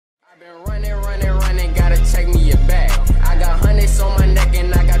check me your bag. I got hundreds on my neck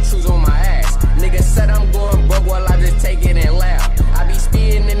and I got shoes on my ass. Nigga said I'm going broke while I just take it and laugh. I be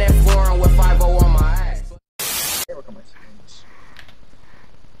speeding in that foreign with 5-0 on my ass.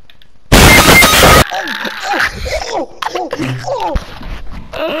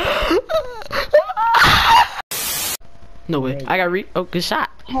 No way. I got oh, good shot.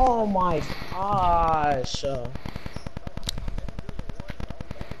 Oh my gosh.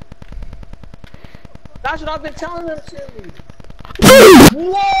 That's what I've been telling them to me.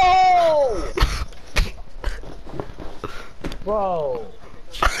 Whoa! Bro.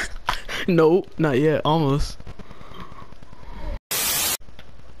 No, not yet. Almost.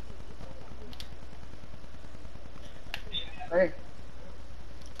 Hey.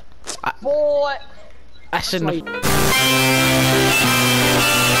 Boy. I shouldn't have.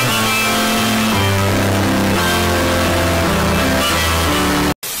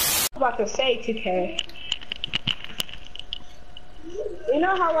 I was about to say 2K. You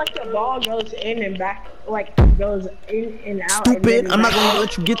know how like the ball goes in and back, like goes in and out. Stupid! I'm not gonna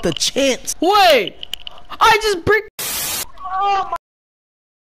let you get the chance. Wait! I just brick. Oh my!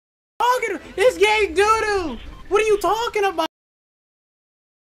 This game doo-doo. What are you talking about?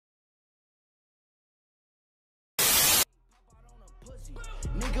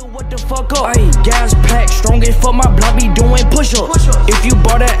 Nigga, what the fuck up? Ayy, gas pack, strong as fuck, my block be doing push-up. If you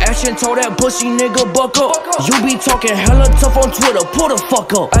bought that action, told that pussy nigga buck up. You be talking hella tough on Twitter, pull the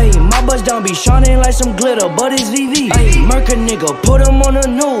fuck up. Ayy, my bust down be shining like some glitter, but it's VV. Ayy, murk a nigga, put him on the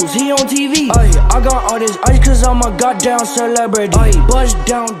news, he on TV. Ayy, I got all this ice cause I'm a goddamn celebrity. Ayy, bust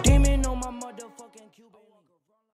down demon.